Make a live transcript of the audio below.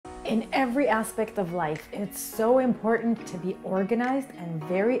In every aspect of life, it's so important to be organized and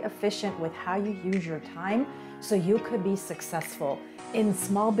very efficient with how you use your time so you could be successful. In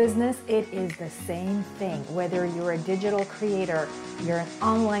small business, it is the same thing. Whether you're a digital creator, you're an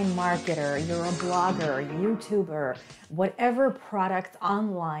online marketer, you're a blogger, YouTuber, whatever product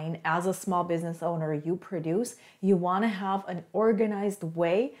online as a small business owner you produce, you want to have an organized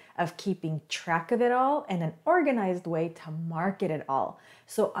way of keeping track of it all and an organized way to market it all.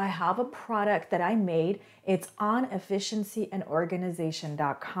 So I have a product that I made. It's on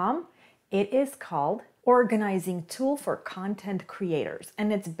efficiencyandorganization.com. It is called Organizing Tool for Content Creators,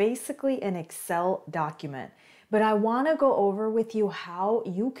 and it's basically an Excel document. But I want to go over with you how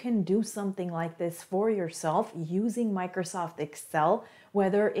you can do something like this for yourself using Microsoft Excel,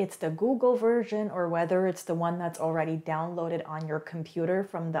 whether it's the Google version or whether it's the one that's already downloaded on your computer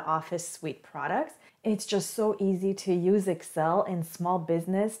from the Office Suite products. It's just so easy to use Excel in small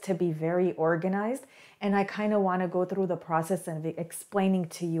business to be very organized. And I kind of want to go through the process and be explaining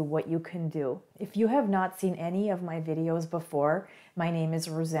to you what you can do. If you have not seen any of my videos before, my name is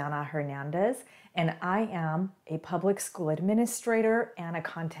Rosanna Hernandez, and I am a public school administrator and a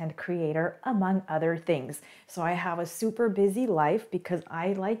content creator, among other things. So I have a super busy life because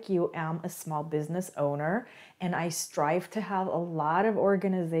I, like you, am a small business owner, and I strive to have a lot of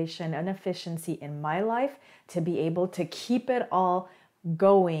organization and efficiency in my life to be able to keep it all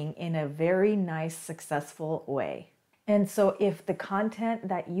going in a very nice, successful way. And so if the content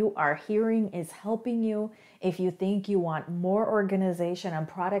that you are hearing is helping you, if you think you want more organization and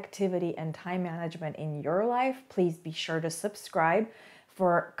productivity and time management in your life, please be sure to subscribe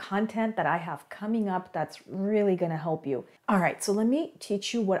for content that I have coming up that's really going to help you. All right, so let me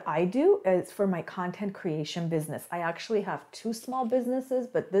teach you what I do is for my content creation business. I actually have two small businesses,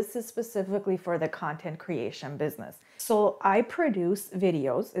 but this is specifically for the content creation business. So I produce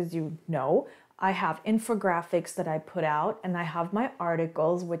videos, as you know. I have infographics that I put out, and I have my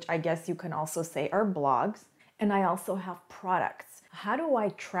articles, which I guess you can also say are blogs, and I also have products. How do I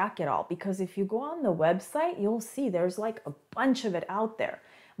track it all? Because if you go on the website, you'll see there's like a bunch of it out there.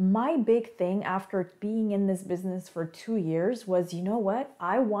 My big thing after being in this business for 2 years was, you know what?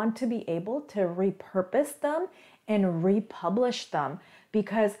 I want to be able to repurpose them and republish them,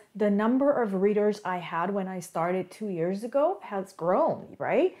 because the number of readers I had when I started 2 years ago has grown,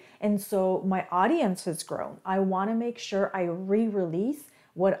 right? And so my audience has grown. I want to make sure I re-release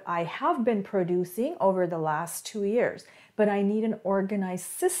what I have been producing over the last 2 years, but I need an organized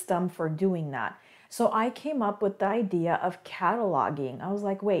system for doing that. So I came up with the idea of cataloging. I was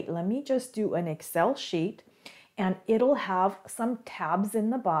like, wait, let me just do an Excel sheet, and it'll have some tabs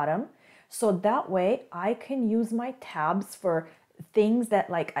in the bottom. So that way I can use my tabs for things that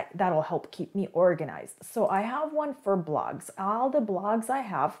that'll help keep me organized. So I have one for blogs. All the blogs I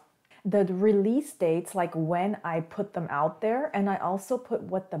have, the release dates, like when I put them out there, and I also put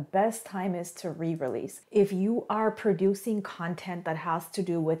what the best time is to re-release. If you are producing content that has to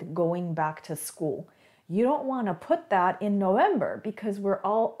do with going back to school, you don't want to put that in November because we're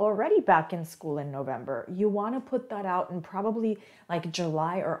all already back in school in November. You want to put that out in probably like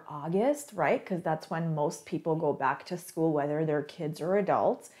July or August, right? Because that's when most people go back to school, whether they're kids or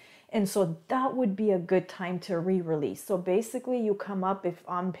adults. And so that would be a good time to re-release. So basically you come up if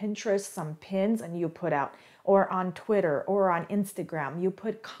on Pinterest some pins and you put out, or on Twitter or on Instagram, you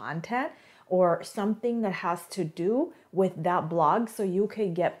put content or something that has to do with that blog so you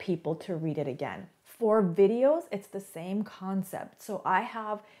could get people to read it again. For videos, it's the same concept. So I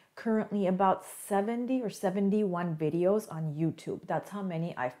have currently about 70 or 71 videos on YouTube. That's how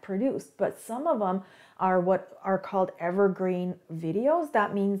many I've produced. But some of them are what are called evergreen videos.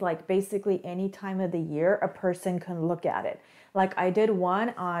 That means like basically any time of the year, a person can look at it. Like I did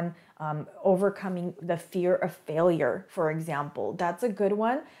one on overcoming the fear of failure, for example. That's a good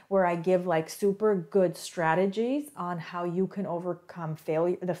one where I give like super good strategies on how you can overcome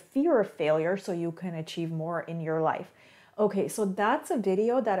failure, the fear of failure, so you can achieve more in your life. Okay, so that's a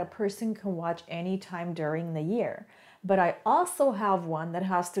video that a person can watch anytime during the year. But I also have one that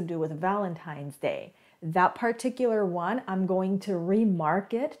has to do with Valentine's Day. That particular one, I'm going to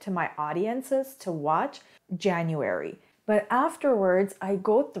remarket to my audiences to watch January. But afterwards, I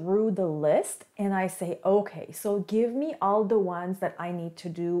go through the list and I say, okay, so give me all the ones that I need to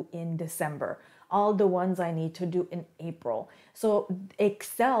do in December, all the ones I need to do in April. So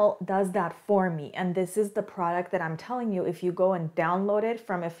Excel does that for me. And this is the product that I'm telling you, if you go and download it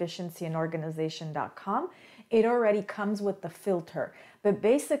from efficiencyandorganization.com, it already comes with the filter. But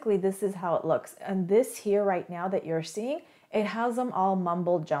basically this is how it looks. And this here right now that you're seeing, it has them all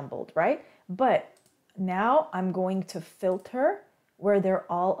mumble jumbled, right? But now I'm going to filter where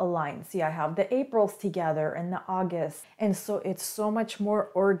they're all aligned. See, I have the Aprils together and the August. And so it's so much more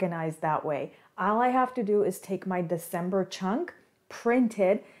organized that way. All I have to do is take my December chunk, print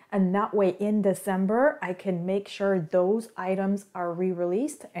it, and that way in December, I can make sure those items are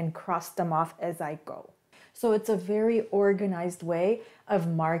re-released and cross them off as I go. So it's a very organized way of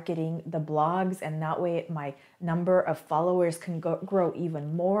marketing the blogs, and that way my number of followers can grow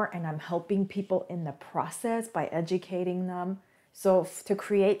even more, and I'm helping people in the process by educating them. So to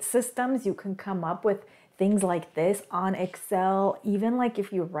create systems, you can come up with things like this on Excel. Even like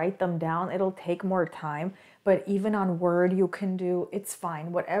if you write them down, it'll take more time, but even on Word you can do, it's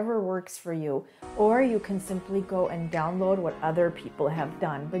fine, whatever works for you. Or you can simply go and download what other people have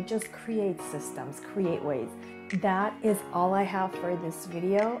done, but just create systems, create ways. That is all I have for this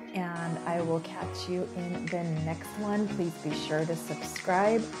video, and I will catch you in the next one. Please be sure to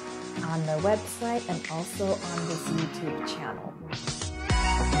subscribe on the website and also on this YouTube channel.